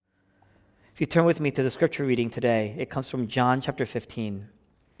If you turn with me to the scripture reading today, it comes from John chapter 15.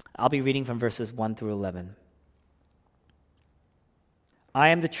 I'll be reading from verses 1 through 11. I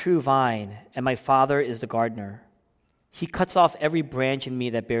am the true vine, and my Father is the gardener. He cuts off every branch in me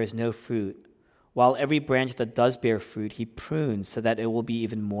that bears no fruit, while every branch that does bear fruit, he prunes so that it will be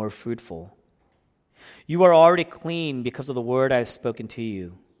even more fruitful. You are already clean because of the word I have spoken to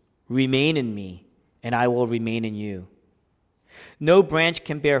you. Remain in me, and I will remain in you. No branch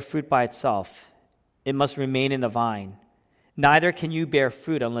can bear fruit by itself. It must remain in the vine. Neither can you bear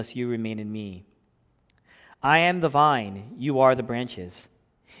fruit unless you remain in me. I am the vine, you are the branches.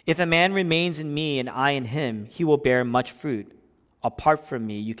 If a man remains in me and I in him, he will bear much fruit. Apart from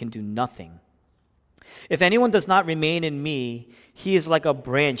me, you can do nothing. If anyone does not remain in me, he is like a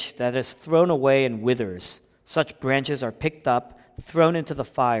branch that is thrown away and withers. Such branches are picked up, thrown into the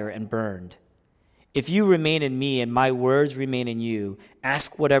fire, and burned. If you remain in me and my words remain in you,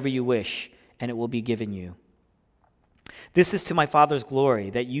 ask whatever you wish, and it will be given you. This is to my Father's glory,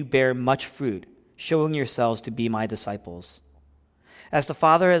 that you bear much fruit, showing yourselves to be my disciples. As the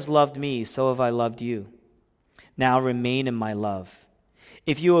Father has loved me, so have I loved you. Now remain in my love.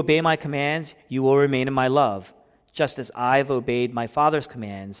 If you obey my commands, you will remain in my love, just as I've obeyed my Father's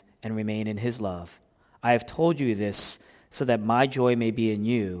commands and remain in his love. I have told you this so that my joy may be in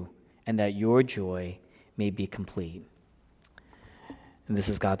you, and that your joy may be complete. And this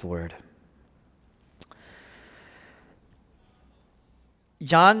is God's word.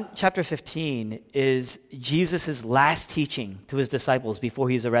 John chapter 15 is Jesus' last teaching to his disciples before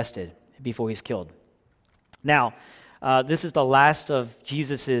he's arrested, before he's killed. Now, this is the last of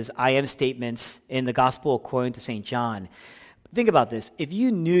Jesus' I am statements in the gospel according to St. John. Think about this. If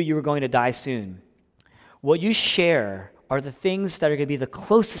you knew you were going to die soon, what you share are the things that are going to be the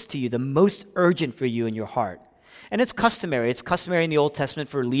closest to you, the most urgent for you in your heart. And it's customary. It's customary in the Old Testament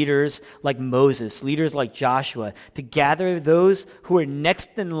for leaders like Moses, leaders like Joshua, to gather those who are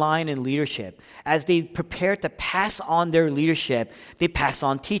next in line in leadership. As they prepare to pass on their leadership, they pass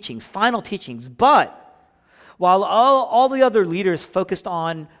on teachings, final teachings. But while all the other leaders focused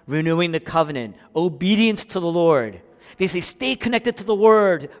on renewing the covenant, obedience to the Lord, they say, stay connected to the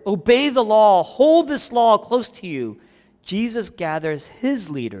Word, obey the law, hold this law close to you. Jesus gathers his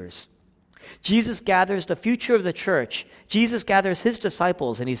leaders. Jesus gathers the future of the church. Jesus gathers his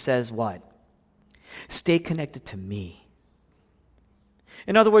disciples, and he says what? Stay connected to me.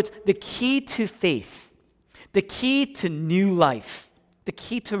 In other words, the key to faith, the key to new life, the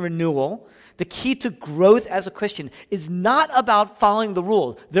key to renewal, the key to growth as a Christian is not about following the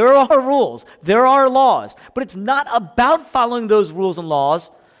rules. There are rules, there are laws, but it's not about following those rules and laws.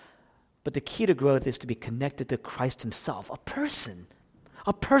 But the key to growth is to be connected to Christ himself, a person,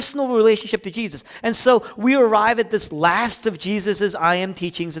 a personal relationship to Jesus. And so we arrive at this last of Jesus' I am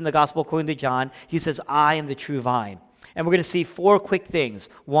teachings in the gospel according to John. He says, I am the true vine. And we're going to see 4 quick things.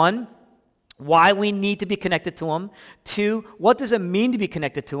 1, why we need to be connected to him. 2, what does it mean to be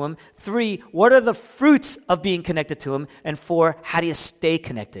connected to him? 3, what are the fruits of being connected to him? And 4, how do you stay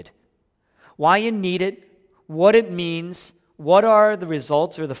connected? Why you need it, what it means, what are the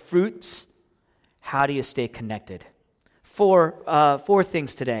results or the fruits? How do you stay connected? 4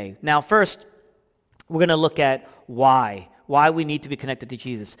 things today. Now, first, we're going to look at why we need to be connected to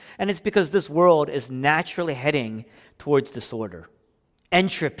Jesus. And it's because this world is naturally heading towards disorder,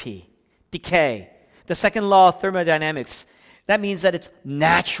 entropy, decay. The second law of thermodynamics, that means that it's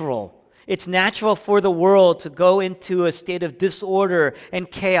natural. It's natural for the world to go into a state of disorder and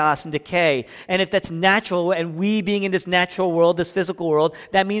chaos and decay. And if that's natural, and we being in this natural world, this physical world,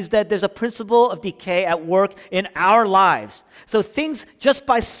 that means that there's a principle of decay at work in our lives. So things, just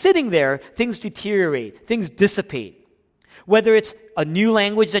by sitting there, things deteriorate, things dissipate. Whether it's a new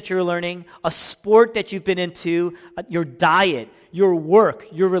language that you're learning, a sport that you've been into, your diet, your work,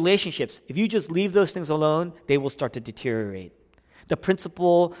 your relationships, if you just leave those things alone, they will start to deteriorate. The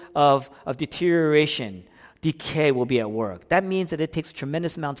principle of deterioration, decay will be at work. That means that it takes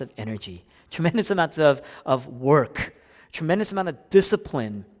tremendous amounts of energy, tremendous amounts of work, tremendous amount of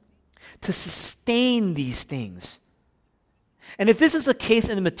discipline to sustain these things. And if this is the case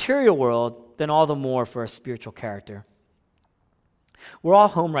in the material world, then all the more for a spiritual character. We're all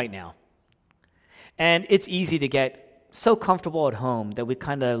home right now. And it's easy to get so comfortable at home that we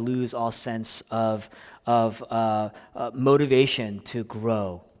kind of lose all sense of motivation to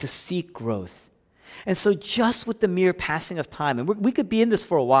grow, to seek growth. And so just with the mere passing of time, and we could be in this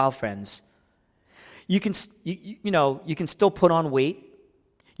for a while, friends, you can still put on weight.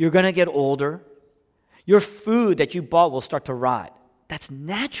 You're going to get older. Your food that you bought will start to rot. That's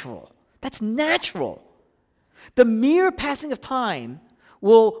natural. That's natural. The mere passing of time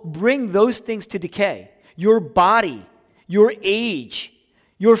will bring those things to decay. Your body, your age,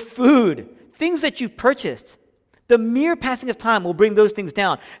 your food, things that you've purchased. The mere passing of time will bring those things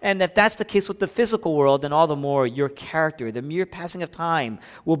down. And if that's the case with the physical world, then all the more your character. The mere passing of time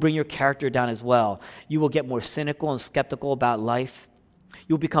will bring your character down as well. You will get more cynical and skeptical about life.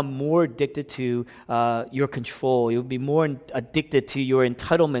 You'll become more addicted to your control. You'll be more addicted to your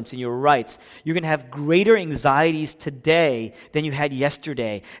entitlements and your rights. You're going to have greater anxieties today than you had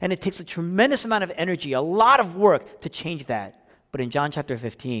yesterday. And it takes a tremendous amount of energy, a lot of work to change that. But in John chapter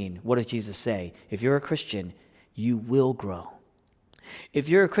 15, what does Jesus say? If you're a Christian, you will grow. If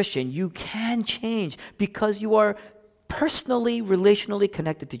you're a Christian, you can change because you are personally, relationally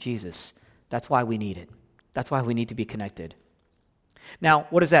connected to Jesus. That's why we need it. That's why we need to be connected. Now,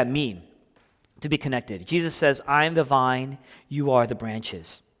 what does that mean, to be connected? Jesus says, I am the vine, you are the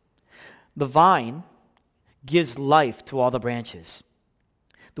branches. The vine gives life to all the branches.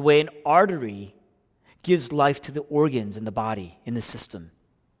 The way an artery gives life to the organs in the body, in the system.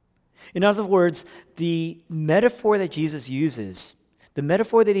 In other words, the metaphor that Jesus uses, the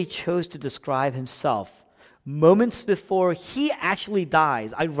metaphor that he chose to describe himself moments before he actually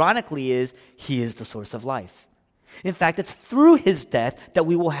dies, ironically is, he is the source of life. In fact, it's through his death that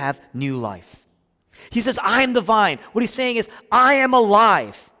we will have new life. He says, I am the vine. What he's saying is, I am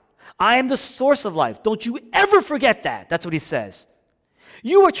alive. I am the source of life. Don't you ever forget that. That's what he says.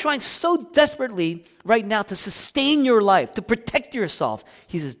 You are trying so desperately right now to sustain your life, to protect yourself.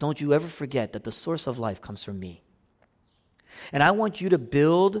 He says, don't you ever forget that the source of life comes from me. And I want you to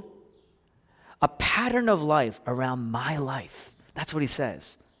build a pattern of life around my life. That's what he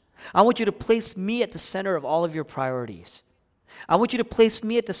says. I want you to place me at the center of all of your priorities. I want you to place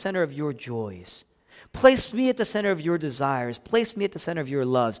me at the center of your joys. Place me at the center of your desires. Place me at the center of your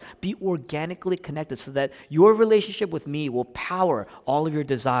loves. Be organically connected so that your relationship with me will power all of your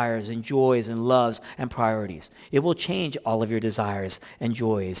desires and joys and loves and priorities. It will change all of your desires and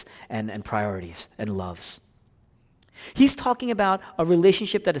joys and priorities and loves. He's talking about a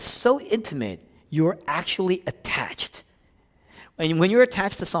relationship that is so intimate, you're actually attached. And when you're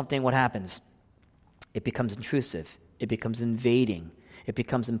attached to something, what happens? It becomes intrusive. It becomes invading. It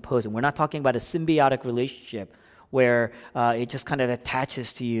becomes imposing. We're not talking about a symbiotic relationship where it just kind of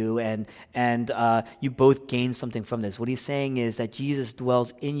attaches to you and you both gain something from this. What he's saying is that Jesus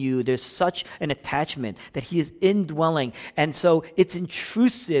dwells in you. There's such an attachment that he is indwelling. And so it's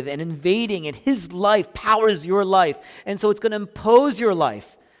intrusive and invading, and his life powers your life. And so it's going to impose your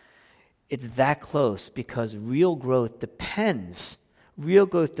life. It's that close because real growth depends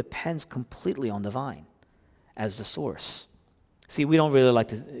completely on the vine as the source. See, we don't really like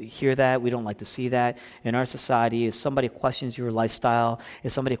to hear that. We don't like to see that. In our society, if somebody questions your lifestyle,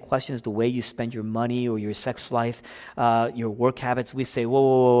 if somebody questions the way you spend your money or your sex life, your work habits, we say, whoa,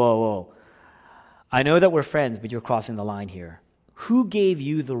 whoa, whoa, whoa, whoa. I know that we're friends, but you're crossing the line here. Who gave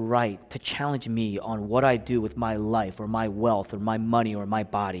you the right to challenge me on what I do with my life or my wealth or my money or my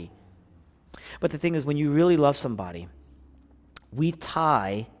body? But the thing is, when you really love somebody, we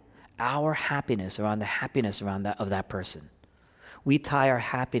tie our happiness around the happiness of that person. We tie our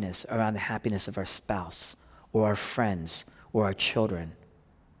happiness around the happiness of our spouse or our friends or our children.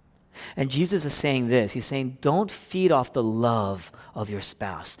 And Jesus is saying this. He's saying, don't feed off the love of your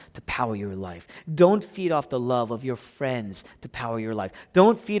spouse to power your life. Don't feed off the love of your friends to power your life.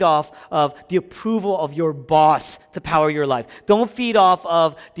 Don't feed off of the approval of your boss to power your life. Don't feed off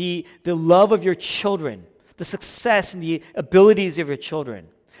of the love of your children, the success and the abilities of your children.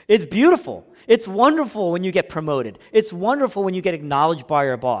 It's beautiful. It's wonderful when you get promoted. It's wonderful when you get acknowledged by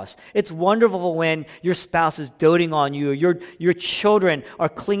your boss. It's wonderful when your spouse is doting on you. Your children are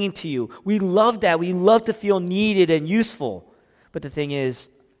clinging to you. We love that. We love to feel needed and useful. But the thing is,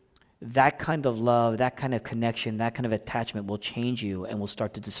 that kind of love, that kind of connection, that kind of attachment will change you and will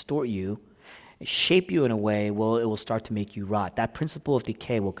start to distort you, shape you in a way, it will start to make you rot. That principle of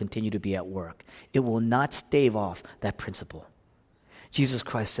decay will continue to be at work. It will not stave off that principle. Jesus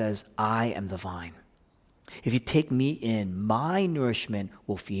Christ says, I am the vine. If you take me in, my nourishment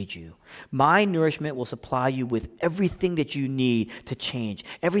will feed you. My nourishment will supply you with everything that you need to change,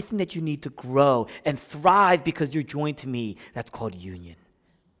 everything that you need to grow and thrive because you're joined to me. That's called union.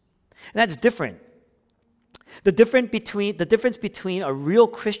 And that's different. The difference between a real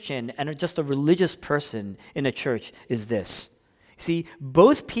Christian and just a religious person in a church is this. See,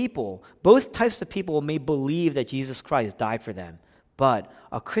 both types of people may believe that Jesus Christ died for them. But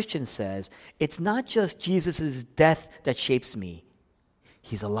a Christian says, it's not just Jesus' death that shapes me.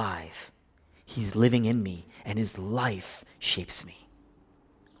 He's alive. He's living in me, and his life shapes me.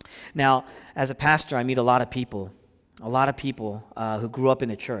 Now, as a pastor, I meet a lot of people a lot of people who grew up in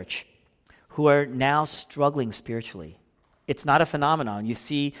the church who are now struggling spiritually. It's not a phenomenon. You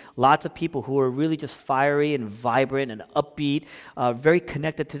see lots of people who are really just fiery and vibrant and upbeat, very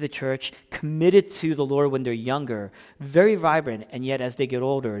connected to the church, committed to the Lord when they're younger, very vibrant, and yet as they get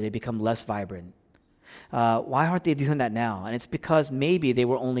older, they become less vibrant. Why aren't they doing that now? And it's because maybe they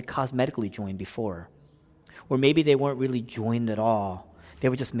were only cosmetically joined before. Or maybe they weren't really joined at all. They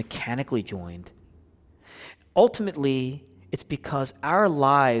were just mechanically joined. Ultimately, it's because our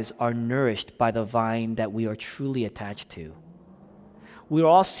lives are nourished by the vine that we are truly attached to. We're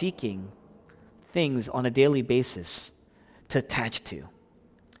all seeking things on a daily basis to attach to,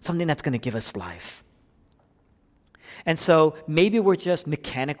 something that's going to give us life. And so maybe we're just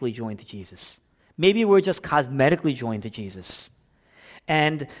mechanically joined to Jesus. Maybe we're just cosmetically joined to Jesus.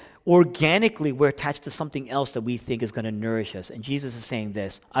 And organically, we're attached to something else that we think is going to nourish us. And Jesus is saying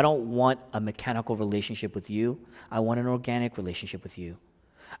this: I don't want a mechanical relationship with you. I want an organic relationship with you.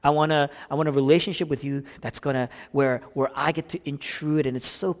 I want a relationship with you that's gonna where I get to intrude, and it's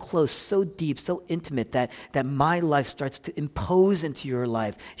so close, so deep, so intimate that my life starts to impose into your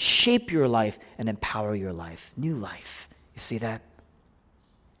life, shape your life, and empower your life. New life. You see that?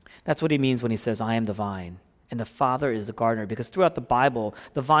 That's what he means when he says, I am the vine, and the Father is the gardener. Because throughout the Bible,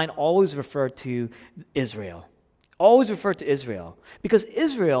 the vine always referred to Israel. Always referred to Israel. Because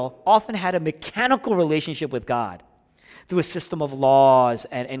Israel often had a mechanical relationship with God through a system of laws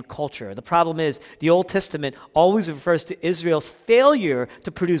and culture. The problem is, the Old Testament always refers to Israel's failure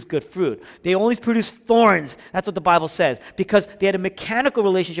to produce good fruit. They only produced thorns. That's what the Bible says, because they had a mechanical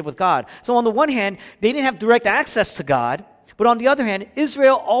relationship with God. So on the one hand, they didn't have direct access to God, but on the other hand,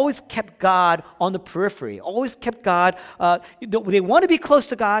 Israel always kept God on the periphery, always kept God. They want to be close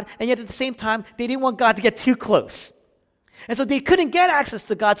to God, and yet at the same time, they didn't want God to get too close. And so they couldn't get access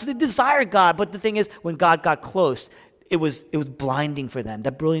to God, so they desired God. But the thing is, when God got close, it was blinding for them.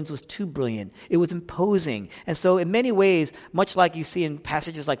 That brilliance was too brilliant. It was imposing. And so in many ways, much like you see in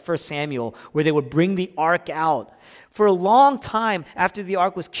passages like 1 Samuel, where they would bring the ark out, for a long time after the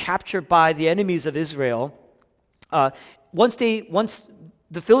ark was captured by the enemies of Israel, once the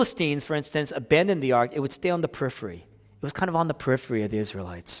Philistines, for instance, abandoned the ark, it would stay on the periphery. It was kind of on the periphery of the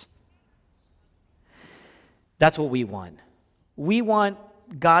Israelites. That's what we want. We want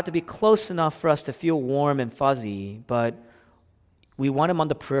God to be close enough for us to feel warm and fuzzy, but we want him on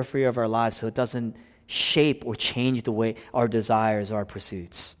the periphery of our lives so it doesn't shape or change the way our desires or our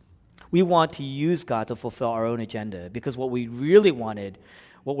pursuits. We want to use God to fulfill our own agenda, because what we really wanted,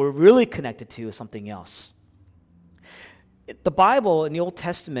 what we're really connected to, is something else. The Bible in the Old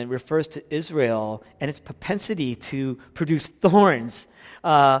Testament refers to Israel and its propensity to produce thorns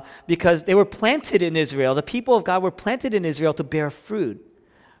because they were planted in Israel. The people of God were planted in Israel to bear fruit,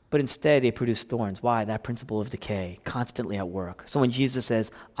 but instead they produced thorns. Why? That principle of decay, constantly at work. So when Jesus says,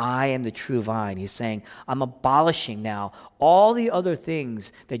 I am the true vine, he's saying, I'm abolishing now all the other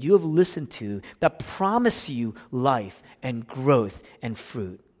things that you have listened to that promise you life and growth and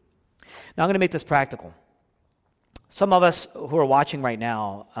fruit. Now I'm going to make this practical. Some of us who are watching right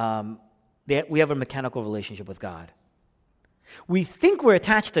now, we have a mechanical relationship with God. We think we're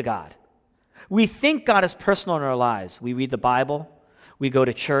attached to God. We think God is personal in our lives. We read the Bible. We go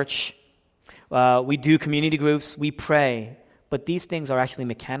to church. We do community groups. We pray. But these things are actually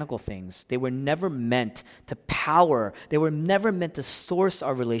mechanical things. They were never meant to power. They were never meant to source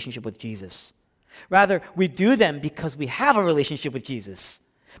our relationship with Jesus. Rather, we do them because we have a relationship with Jesus.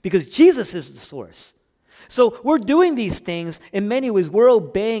 Because Jesus is the source. So we're doing these things, in many ways, we're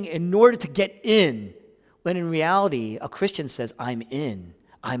obeying in order to get in. When in reality, a Christian says, I'm in,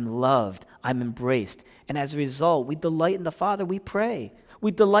 I'm loved, I'm embraced. And as a result, we delight in the Father, we pray.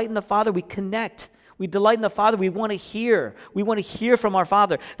 We delight in the Father, we connect. We delight in the Father, we want to hear. We want to hear from our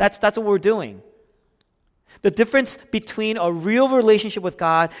Father. That's what we're doing. The difference between a real relationship with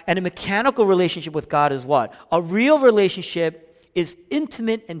God and a mechanical relationship with God is what? A real relationship is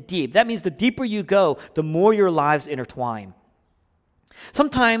intimate and deep. That means the deeper you go, the more your lives intertwine.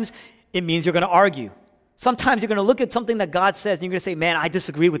 Sometimes it means you're going to argue. Sometimes you're going to look at something that God says and you're going to say, man, I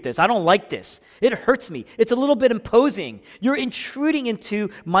disagree with this. I don't like this. It hurts me. It's a little bit imposing. You're intruding into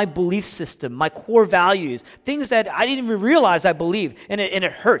my belief system, my core values, things that I didn't even realize I believe, and it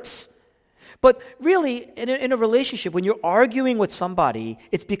hurts. But really, in a relationship, when you're arguing with somebody,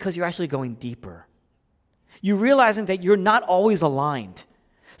 it's because you're actually going deeper. You're realizing that you're not always aligned.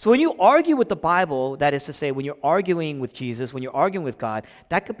 So when you argue with the Bible, that is to say, when you're arguing with Jesus, when you're arguing with God,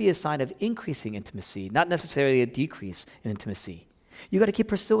 that could be a sign of increasing intimacy, not necessarily a decrease in intimacy. You got to keep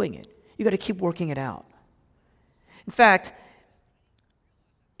pursuing it. You got to keep working it out. In fact,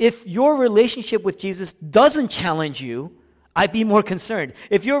 if your relationship with Jesus doesn't challenge you, I'd be more concerned.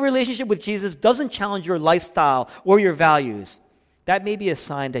 If your relationship with Jesus doesn't challenge your lifestyle or your values, that may be a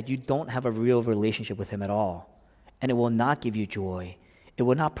sign that you don't have a real relationship with him at all. And it will not give you joy. It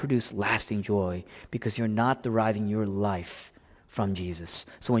will not produce lasting joy because you're not deriving your life from Jesus.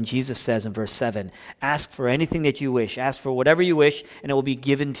 So when Jesus says in verse 7, ask for anything that you wish, ask for whatever you wish, and it will be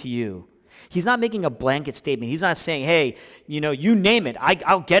given to you. He's not making a blanket statement. He's not saying, hey, you name it,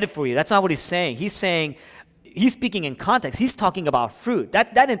 I'll get it for you. That's not what he's saying. He's speaking in context. He's talking about fruit.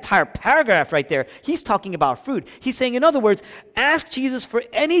 That entire paragraph right there, he's talking about fruit. He's saying, in other words, ask Jesus for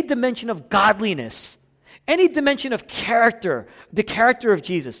any dimension of godliness, any dimension of character, the character of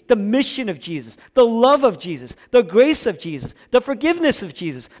Jesus, the mission of Jesus, the love of Jesus, the grace of Jesus, the forgiveness of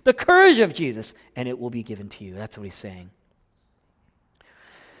Jesus, the courage of Jesus, and it will be given to you. That's what he's saying.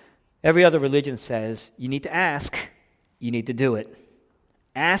 Every other religion says you need to ask, you need to do it.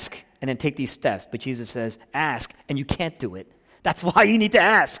 Ask and then take these steps. But Jesus says, ask and you can't do it. That's why you need to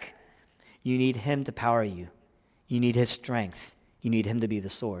ask. You need him to power you. You need his strength. You need him to be the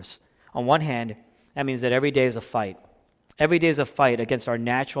source. On one hand, that means that every day is a fight. Every day is a fight against our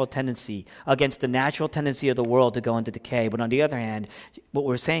natural tendency, against the natural tendency of the world to go into decay. But on the other hand, what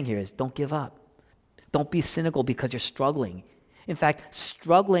we're saying here is don't give up. Don't be cynical because you're struggling. In fact,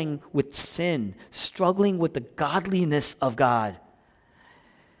 struggling with sin, struggling with the godliness of God,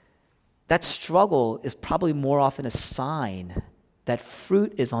 that struggle is probably more often a sign that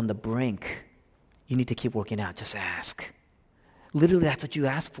fruit is on the brink. You need to keep working out. Just ask. Literally, that's what you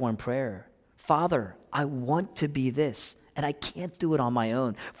ask for in prayer. Father, I want to be this, and I can't do it on my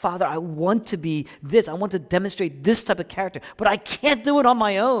own. Father, I want to be this. I want to demonstrate this type of character, but I can't do it on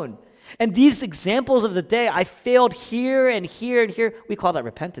my own. And these examples of the day, I failed here and here and here. We call that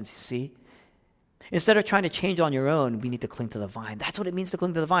repentance, you see. Instead of trying to change on your own, we need to cling to the vine. That's what it means to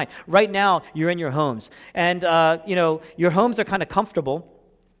cling to the vine. Right now, you're in your homes. And, your homes are kind of comfortable,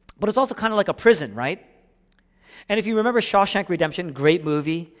 but it's also kind of like a prison, right? And if you remember Shawshank Redemption, great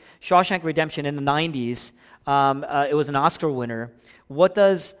movie, Shawshank Redemption in the 90s, it was an Oscar winner. What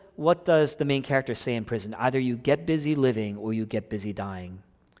does the main character say in prison? Either you get busy living or you get busy dying.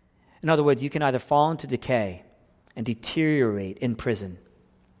 In other words, you can either fall into decay and deteriorate in prison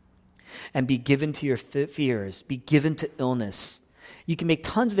and be given to your fears, be given to illness. You can make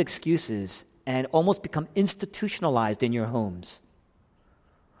tons of excuses and almost become institutionalized in your homes.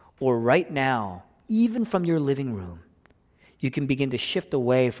 Or right now, even from your living room, you can begin to shift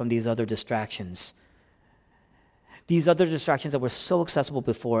away from these other distractions. These other distractions that were so accessible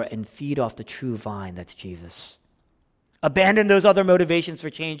before and feed off the true vine that's Jesus. Abandon those other motivations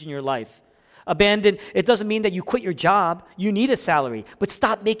for change in your life. It doesn't mean that you quit your job. You need a salary. But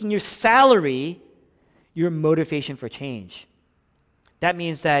stop making your salary your motivation for change. That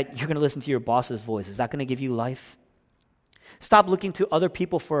means that you're going to listen to your boss's voice. Is that going to give you life? Stop looking to other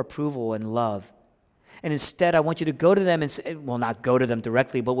people for approval and love. And instead, I want you to go to them and say, well, not go to them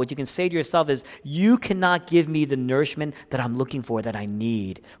directly, but what you can say to yourself is, you cannot give me the nourishment that I'm looking for, that I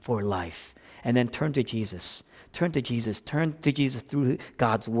need for life. And then turn to Jesus. Turn to Jesus. Turn to Jesus through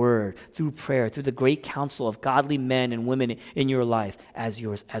God's word, through prayer, through the great counsel of godly men and women in your life as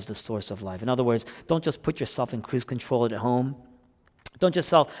the source of life. In other words, don't just put yourself in cruise control at home. Don't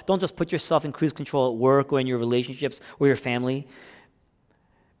just put yourself in cruise control at work or in your relationships or your family,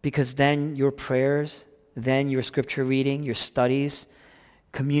 because then your prayers, then your scripture reading, your studies,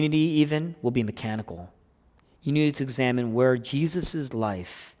 community even, will be mechanical. You need to examine where Jesus'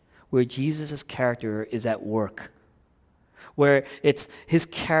 life, where Jesus' character is at work, where it's his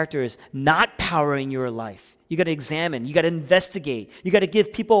character is not powering your life. You got to examine, you got to investigate, you got to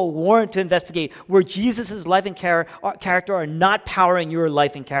give people a warrant to investigate where Jesus' life and character are not powering your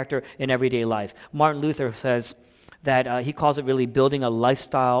life and character in everyday life. Martin Luther says that he calls it really building a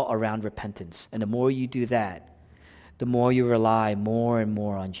lifestyle around repentance. And the more you do that, the more you rely more and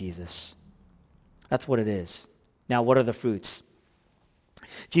more on Jesus. That's what it is. Now, what are the fruits?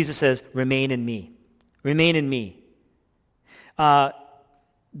 Jesus says, remain in me. Remain in me.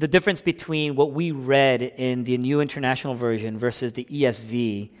 The difference between what we read in the New International Version versus the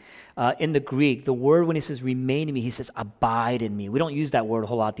ESV, in the Greek, the word when he says remain in me, he says abide in me. We don't use that word a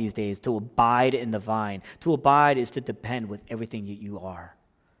whole lot these days, to abide in the vine. To abide is to depend with everything that you are.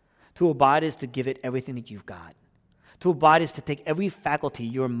 To abide is to give it everything that you've got. To abide is to take every faculty,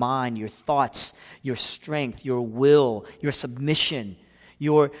 your mind, your thoughts, your strength, your will, your submission,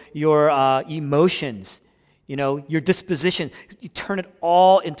 your emotions, your disposition. You turn it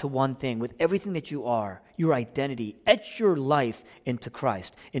all into one thing with everything that you are, your identity. Etch your life into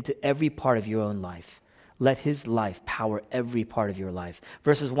Christ, into every part of your own life. let his life power every part of your life.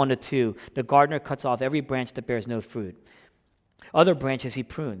 Verses 1 to 2, the gardener cuts off every branch that bears no fruit. Other branches he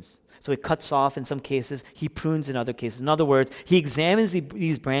prunes. So he cuts off in some cases, he prunes in other cases. In other words, he examines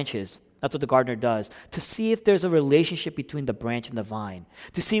these branches. That's what the gardener does, to see if there's a relationship between the branch and the vine,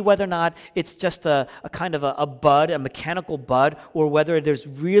 to see whether or not it's just a kind of a bud, a mechanical bud, or whether there's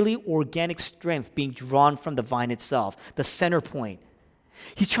really organic strength being drawn from the vine itself, the center point.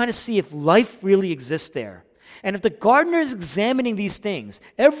 He's trying to see if life really exists there. And if the gardener is examining these things,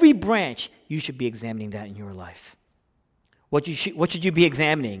 every branch, you should be examining that in your life. What should you be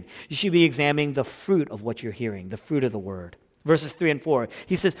examining? You should be examining the fruit of what you're hearing, the fruit of the word. Verses 3 and 4,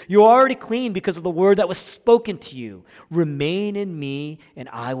 he says, "You're already clean because of the word that was spoken to you. Remain in me, and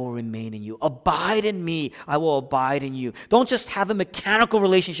I will remain in you. Abide in me, I will abide in you." Don't just have a mechanical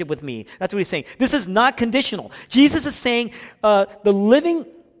relationship with me. That's what he's saying. This is not conditional. Jesus is saying the living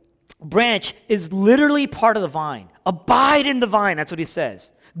branch is literally part of the vine. Abide in the vine, that's what he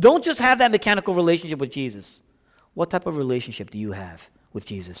says. Don't just have that mechanical relationship with Jesus. What type of relationship do you have with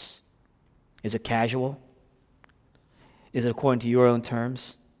Jesus? Is it casual? Is it according to your own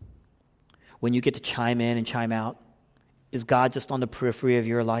terms? When you get to chime in and chime out? Is God just on the periphery of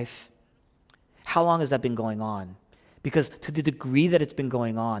your life? How long has that been going on? Because to the degree that it's been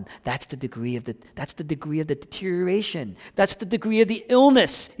going on, that's the degree of the deterioration. That's the degree of the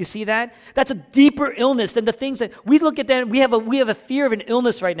illness. You see that? That's a deeper illness than the things that we look at. That we have a fear of an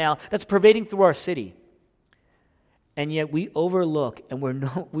illness right now that's pervading through our city. And yet we overlook and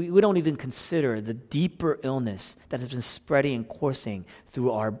we don't even consider the deeper illness that has been spreading and coursing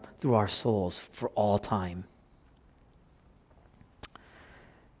through our souls for all time.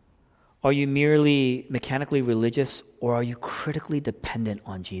 Are you merely mechanically religious, or are you critically dependent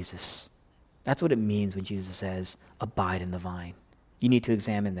on Jesus? That's what it means when Jesus says, "Abide in the vine." You need to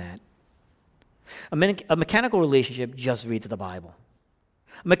examine that. A mechanical relationship just reads the Bible.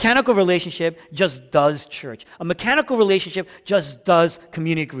 A mechanical relationship just does church. A mechanical relationship just does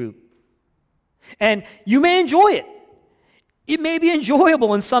community group. And you may enjoy it. It may be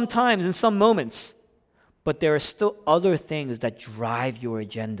enjoyable in some times, in some moments. But there are still other things that drive your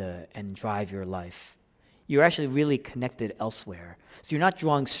agenda and drive your life. You're actually really connected elsewhere. So you're not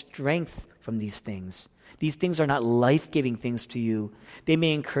drawing strength from these things. These things are not life-giving things to you. They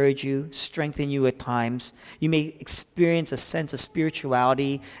may encourage you, strengthen you at times. You may experience a sense of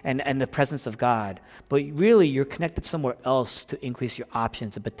spirituality and the presence of God. But really, you're connected somewhere else to increase your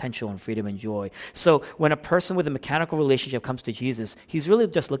options and potential and freedom and joy. So when a person with a mechanical relationship comes to Jesus, he's really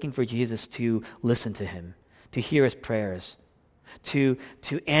just looking for Jesus to listen to him, to hear his prayers, to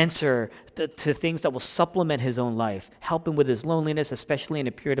answer to things that will supplement his own life, help him with his loneliness, especially in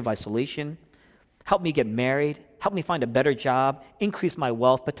a period of isolation. Help me get married, help me find a better job, increase my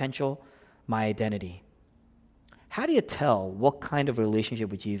wealth potential, my identity. How do you tell what kind of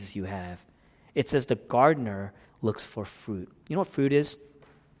relationship with Jesus you have? It says the gardener looks for fruit. You know what fruit is?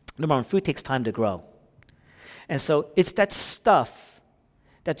 Number one, fruit takes time to grow. And so it's that stuff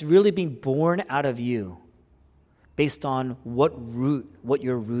that's really being born out of you based on what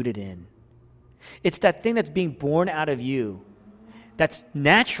you're rooted in. It's that thing that's being born out of you that's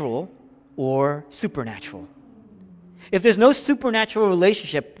natural or supernatural. If there's no supernatural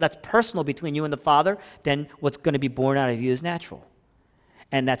relationship that's personal between you and the Father, then what's going to be born out of you is natural.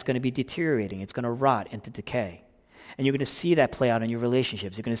 And that's going to be deteriorating. It's going to rot into decay. And you're going to see that play out in your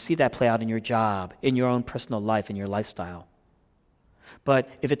relationships. You're going to see that play out in your job, in your own personal life, in your lifestyle. But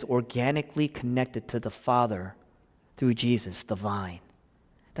if it's organically connected to the Father through Jesus, the vine,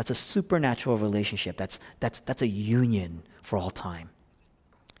 that's a supernatural relationship. That's a union for all time.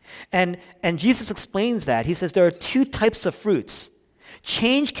 And Jesus explains that. He says there are two types of fruits.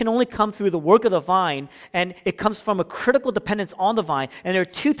 Change can only come through the work of the vine, and it comes from a critical dependence on the vine. And there are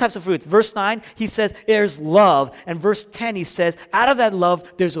two types of fruits. Verse 9, he says there's love. And verse 10, he says out of that love,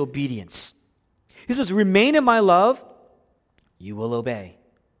 there's obedience. He says, remain in my love, you will obey.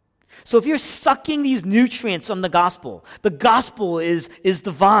 So if you're sucking these nutrients from the gospel is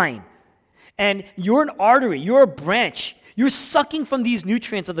the vine. And you're an artery, you're a branch. You're sucking from these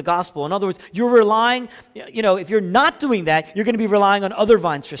nutrients of the gospel. In other words, you're relying, if you're not doing that, you're going to be relying on other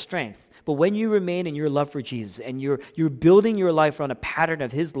vines for strength. But when you remain in your love for Jesus and you're building your life around a pattern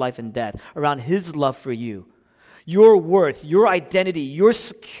of his life and death, around his love for you, your worth, your identity, your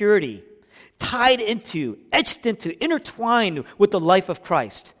security, tied into, etched into, intertwined with the life of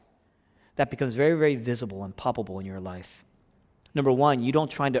Christ, that becomes very, very visible and palpable in your life. Number one, you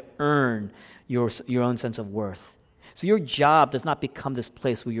don't try to earn your own sense of worth. So your job does not become this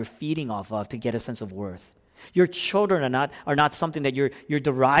place where you're feeding off of to get a sense of worth. Your children are not something that you're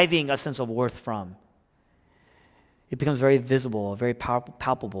deriving a sense of worth from. It becomes very visible, very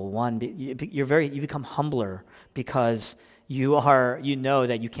palpable. One, you become humbler because you know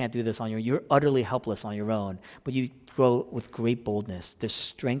that you can't do this on your own. You're utterly helpless on your own, but you grow with great boldness. There's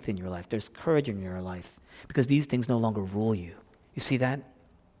strength in your life. There's courage in your life because these things no longer rule you. You see that?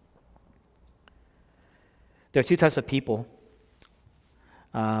 There are two types of people.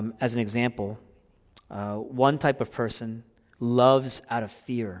 As an example, one type of person loves out of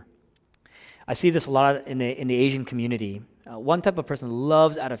fear. I see this a lot in the Asian community. One type of person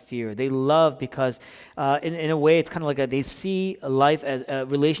loves out of fear. They love because, in a way, it's kind of like they see life as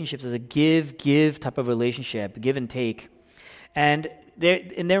relationships as a give type of relationship, give and take. And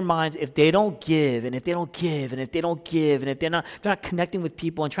in their minds, if they don't give, and if they don't give, and if they don't give, and if they're not connecting with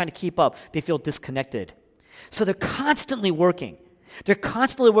people and trying to keep up, they feel disconnected. So they're constantly working. They're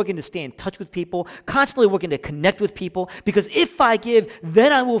constantly working to stay in touch with people, constantly working to connect with people, because if I give,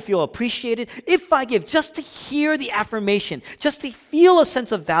 then I will feel appreciated. If I give, just to hear the affirmation, just to feel a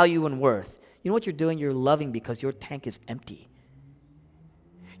sense of value and worth. You know what you're doing? You're loving because your tank is empty.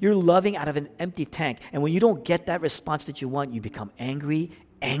 You're loving out of an empty tank. And when you don't get that response that you want, you become angry,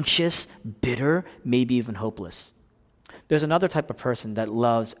 anxious, bitter, maybe even hopeless. There's another type of person that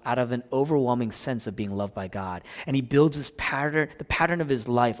loves out of an overwhelming sense of being loved by God. And he builds the pattern of his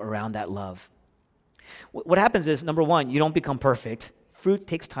life around that love. What happens is, number one, you don't become perfect. Fruit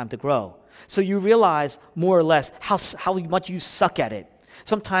takes time to grow. So you realize more or less how much you suck at it.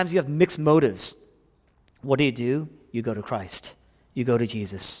 Sometimes you have mixed motives. What do? You go to Christ. You go to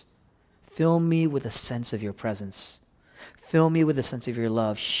Jesus. Fill me with a sense of your presence. Fill me with a sense of your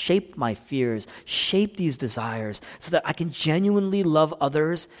love. Shape my fears. Shape these desires so that I can genuinely love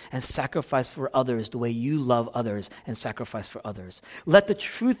others and sacrifice for others the way you love others and sacrifice for others. Let the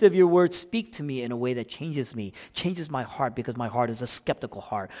truth of your word speak to me in a way that changes me, changes my heart, because my heart is a skeptical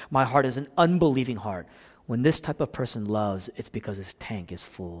heart. My heart is an unbelieving heart. When this type of person loves, it's because his tank is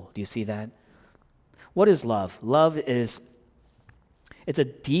full. Do you see that? What is love? Love is, it's a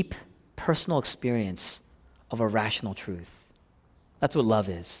deep personal experience of a rational truth. That's what love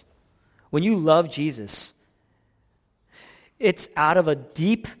is. When you love Jesus, it's out of a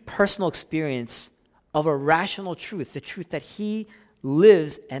deep personal experience of a rational truth, the truth that he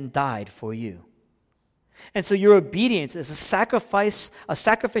lives and died for you. And so your obedience is a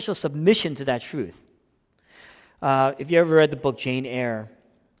sacrificial submission to that truth. If you ever read the book Jane Eyre,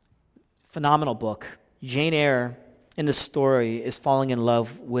 phenomenal book. Jane Eyre, in the story, is falling in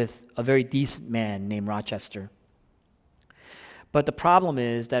love with a very decent man named Rochester. But the problem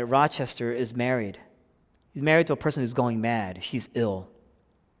is that Rochester is married. He's married to a person who's going mad. She's ill.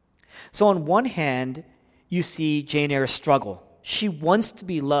 So on one hand, you see Jane Eyre struggle. She wants to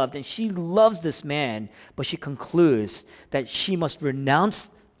be loved, and she loves this man, but she concludes that she must renounce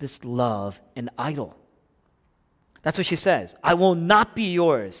this love and idol. That's what she says. I will not be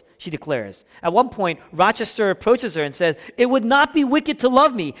yours, she declares. At one point, Rochester approaches her and says, it would not be wicked to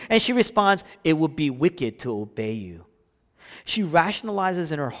love me. And she responds, it would be wicked to obey you. She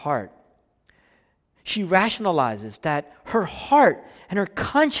rationalizes in her heart. She rationalizes that her heart and her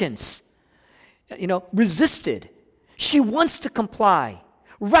conscience, resisted. She wants to comply.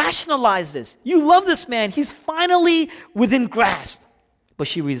 Rationalize this. You love this man. He's finally within grasp. But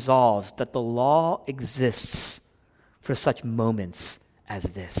she resolves that the law exists for such moments as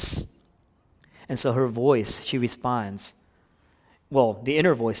this. And so her voice, she responds, the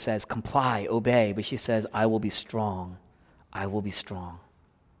inner voice says, comply, obey, but she says, I will be strong. I will be strong.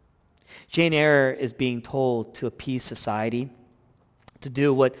 Jane Eyre is being told to appease society, to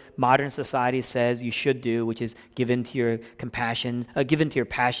do what modern society says you should do, which is give in to your compassion, give in to your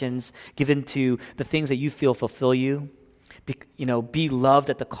passions, give in to the things that you feel fulfill you. Be loved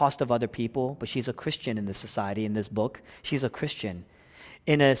at the cost of other people. But she's a Christian in this society, in this book. She's a Christian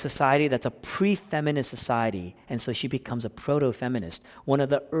in a society that's a pre-feminist society, and so she becomes a proto-feminist, one of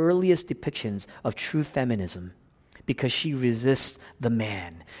the earliest depictions of true feminism, because she resists the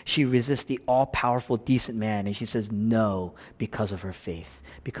man. She resists the all-powerful, decent man, and she says no because of her faith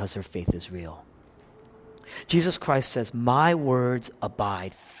is real. Jesus Christ says, my words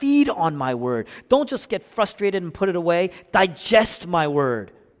abide. Feed on my word. Don't just get frustrated and put it away. Digest my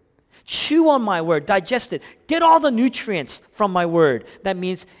word. Chew on my word. Digest it. Get all the nutrients from my word. That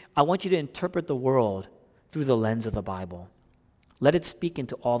means I want you to interpret the world through the lens of the Bible. Let it speak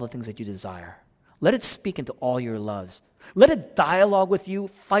into all the things that you desire. Let it speak into all your loves. Let it dialogue with you,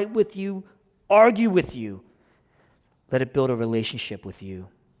 fight with you, argue with you. Let it build a relationship with you.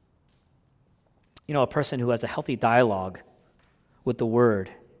 A person who has a healthy dialogue with the Word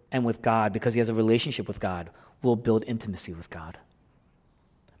and with God because he has a relationship with God will build intimacy with God.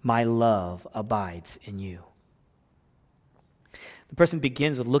 My love abides in you. The person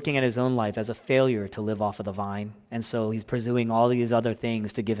begins with looking at his own life as a failure to live off of the vine, and so he's pursuing all these other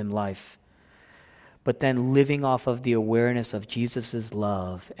things to give him life. But then living off of the awareness of Jesus'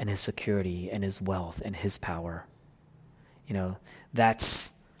 love and his security and his wealth and his power.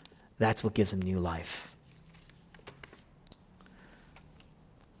 That's what gives him new life.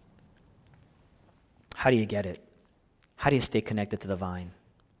 How do you get it? How do you stay connected to the vine?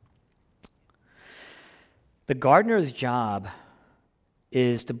 The gardener's job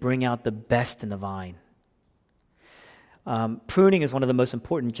is to bring out the best in the vine. Pruning is one of the most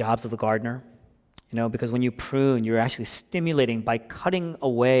important jobs of the gardener, because when you prune, you're actually stimulating, by cutting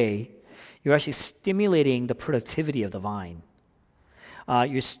away, you're actually stimulating the productivity of the vine.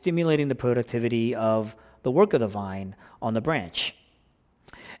 You're stimulating the productivity of the work of the vine on the branch.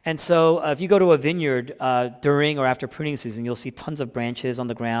 And so if you go to a vineyard during or after pruning season, you'll see tons of branches on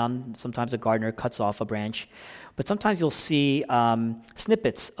the ground. Sometimes a gardener cuts off a branch. But sometimes you'll see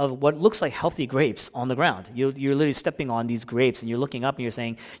snippets of what looks like healthy grapes on the ground. You're literally stepping on these grapes, and you're looking up and you're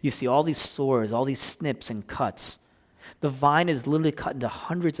saying, you see all these sores, all these snips and cuts. The vine is literally cut into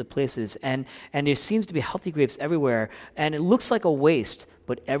hundreds of places, and there seems to be healthy grapes everywhere, and it looks like a waste,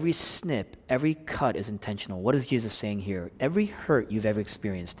 but every snip, every cut is intentional. What is Jesus saying here? Every hurt you've ever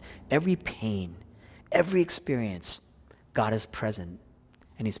experienced, every pain, every experience, God is present,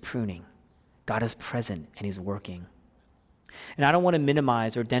 and he's pruning. God is present, and he's working. And I don't want to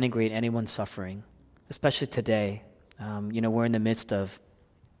minimize or denigrate anyone's suffering, especially today. We're in the midst of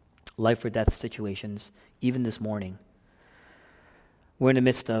life or death situations, even this morning. We're in the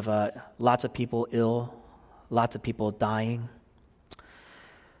midst of lots of people ill, lots of people dying.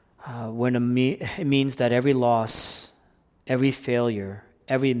 It means that every loss, every failure,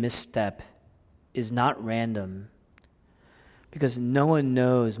 every misstep is not random, because no one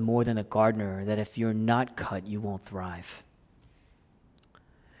knows more than a gardener that if you're not cut, you won't thrive.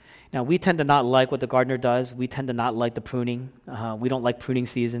 Now, we tend to not like what the gardener does. We tend to not like the pruning. We don't like pruning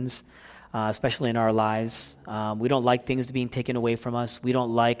seasons. Especially in our lives. We don't like things being taken away from us. We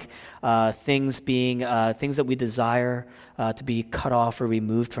don't like things that we desire to be cut off or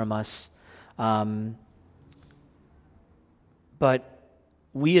removed from us. But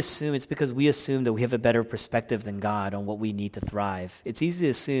it's because we assume that we have a better perspective than God on what we need to thrive. It's easy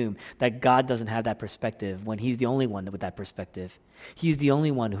to assume that God doesn't have that perspective when he's the only one with that perspective. He's the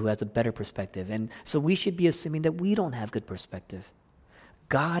only one who has a better perspective. And so we should be assuming that we don't have good perspective.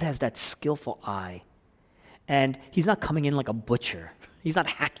 God has that skillful eye, and he's not coming in like a butcher. He's not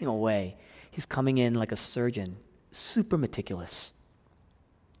hacking away. He's coming in like a surgeon, super meticulous.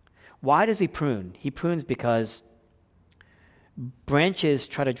 Why does he prune? He prunes because branches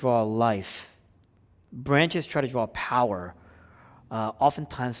try to draw life. Branches try to draw power,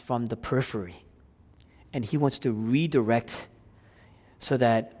 oftentimes from the periphery, and he wants to redirect so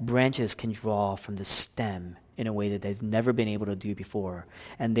that branches can draw from the stem in a way that they've never been able to do before,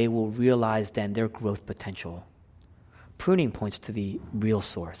 and they will realize then their growth potential. Pruning points to the real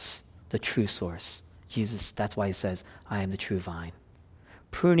source, the true source. Jesus, that's why he says, I am the true vine.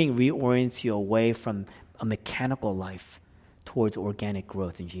 Pruning reorients you away from a mechanical life towards organic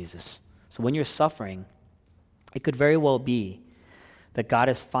growth in Jesus. So when you're suffering, it could very well be that God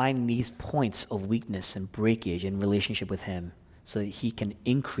is finding these points of weakness and breakage in relationship with him so that he can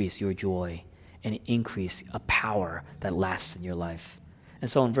increase your joy and increase a power that lasts in your life. And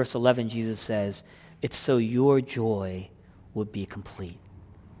so in verse 11, Jesus says, it's so your joy would be complete.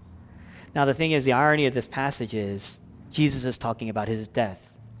 Now the thing is, the irony of this passage is, Jesus is talking about his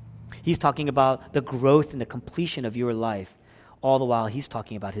death. He's talking about the growth and the completion of your life. All the while, he's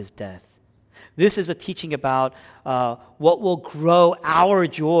talking about his death. This is a teaching about what will grow our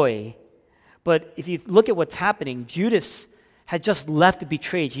joy. But if you look at what's happening, Judas had just left to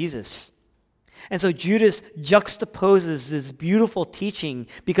betray Jesus. And so Judas juxtaposes this beautiful teaching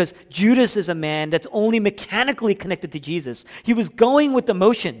because Judas is a man that's only mechanically connected to Jesus. He was going with the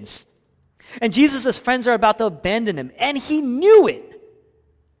motions. And Jesus' friends are about to abandon him, and he knew it.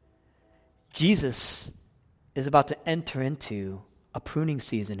 Jesus is about to enter into a pruning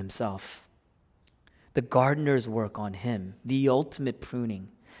season himself. The gardener's work on him, the ultimate pruning,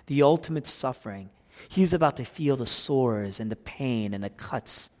 the ultimate suffering. He's about to feel the sores and the pain and the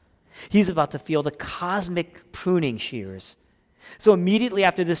cuts. He's about to feel the cosmic pruning shears. So immediately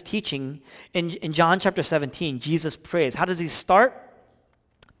after this teaching, in John chapter 17, Jesus prays. How does he start?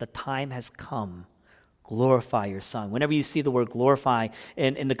 The time has come. Glorify your Son. Whenever you see the word glorify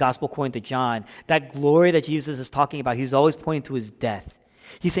in the gospel according to John, that glory that Jesus is talking about, he's always pointing to his death.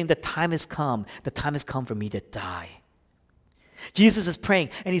 He's saying the time has come. The time has come for me to die. Jesus is praying,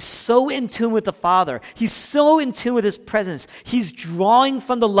 and he's so in tune with the Father. He's so in tune with his presence. He's drawing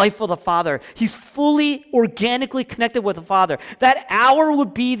from the life of the Father. He's fully, organically connected with the Father. That hour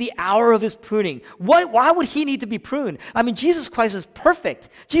would be the hour of his pruning. Why would he need to be pruned? I mean, Jesus Christ is perfect.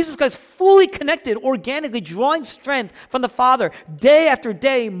 Jesus Christ is fully connected, organically drawing strength from the Father day after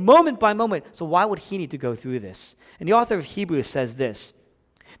day, moment by moment. So why would he need to go through this? And the author of Hebrews says this,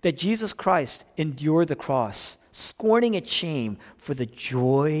 that Jesus Christ endured the cross, scorning its shame for the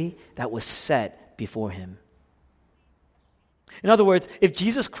joy that was set before him. In other words, if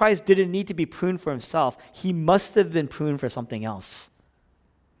Jesus Christ didn't need to be pruned for himself, he must have been pruned for something else,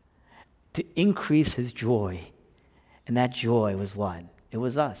 to increase his joy. And that joy was what? It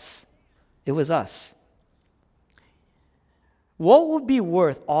was us. It was us. What would be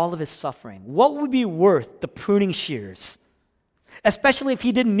worth all of his suffering? What would be worth the pruning shears? Especially if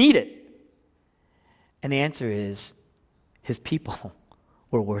he didn't need it. And the answer is, his people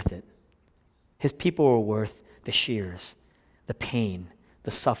were worth it. His people were worth the shears, the pain,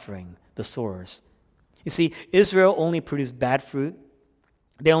 the suffering, the sores. You see, Israel only produced bad fruit.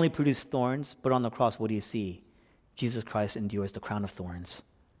 They only produced thorns. But on the cross, what do you see? Jesus Christ endures the crown of thorns.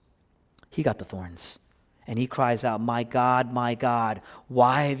 He got the thorns. And he cries out, my God,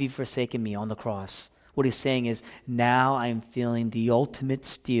 why have you forsaken me on the cross? What he's saying is, now I am feeling the ultimate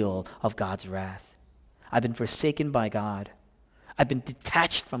steel of God's wrath. I've been forsaken by God. I've been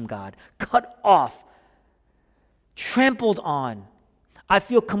detached from God, cut off, trampled on. I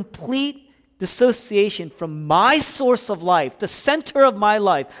feel complete dissociation from my source of life, the center of my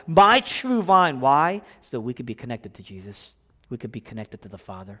life, my true vine. Why? So that we could be connected to Jesus. We could be connected to the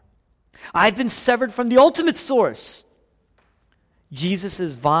Father. I've been severed from the ultimate source.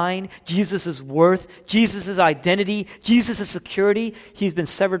 Jesus' vine, Jesus' worth, Jesus' identity, Jesus' security. He's been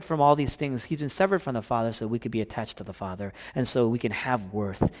severed from all these things. He's been severed from the Father so we could be attached to the Father, and so we can have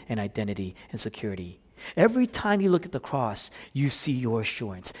worth and identity and security. Every time you look at the cross, you see your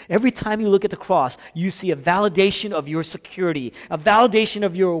assurance. Every time you look at the cross, you see a validation of your security, a validation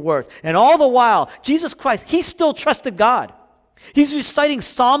of your worth. And all the while, Jesus Christ, he still trusted God. He's reciting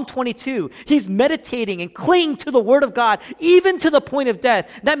Psalm 22. He's meditating and clinging to the Word of God, even to the point of death.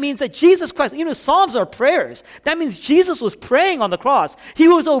 That means that Jesus Christ, Psalms are prayers. That means Jesus was praying on the cross. He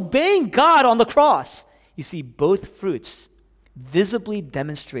was obeying God on the cross. You see both fruits visibly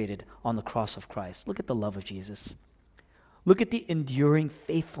demonstrated on the cross of Christ. Look at the love of Jesus. Look at the enduring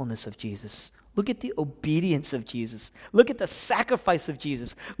faithfulness of Jesus. Look at the obedience of Jesus. Look at the sacrifice of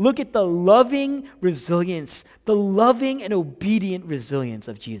Jesus. Look at the loving resilience, the loving and obedient resilience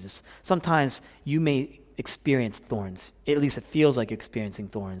of Jesus. Sometimes you may experience thorns. At least it feels like you're experiencing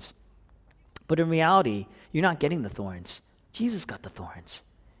thorns. But in reality, you're not getting the thorns. Jesus got the thorns.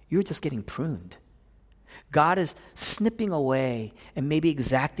 You're just getting pruned. God is snipping away and maybe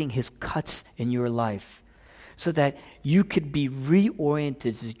exacting his cuts in your life, so that you could be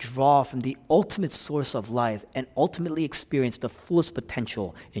reoriented to draw from the ultimate source of life and ultimately experience the fullest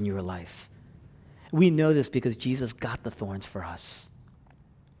potential in your life. We know this because Jesus got the thorns for us.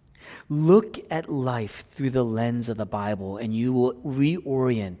 Look at life through the lens of the Bible, and you will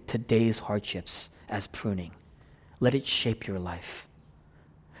reorient today's hardships as pruning. Let it shape your life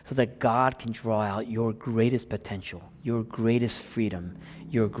so that God can draw out your greatest potential, your greatest freedom,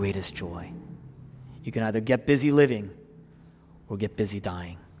 your greatest joy. You can either get busy living or get busy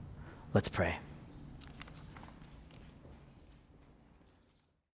dying. Let's pray.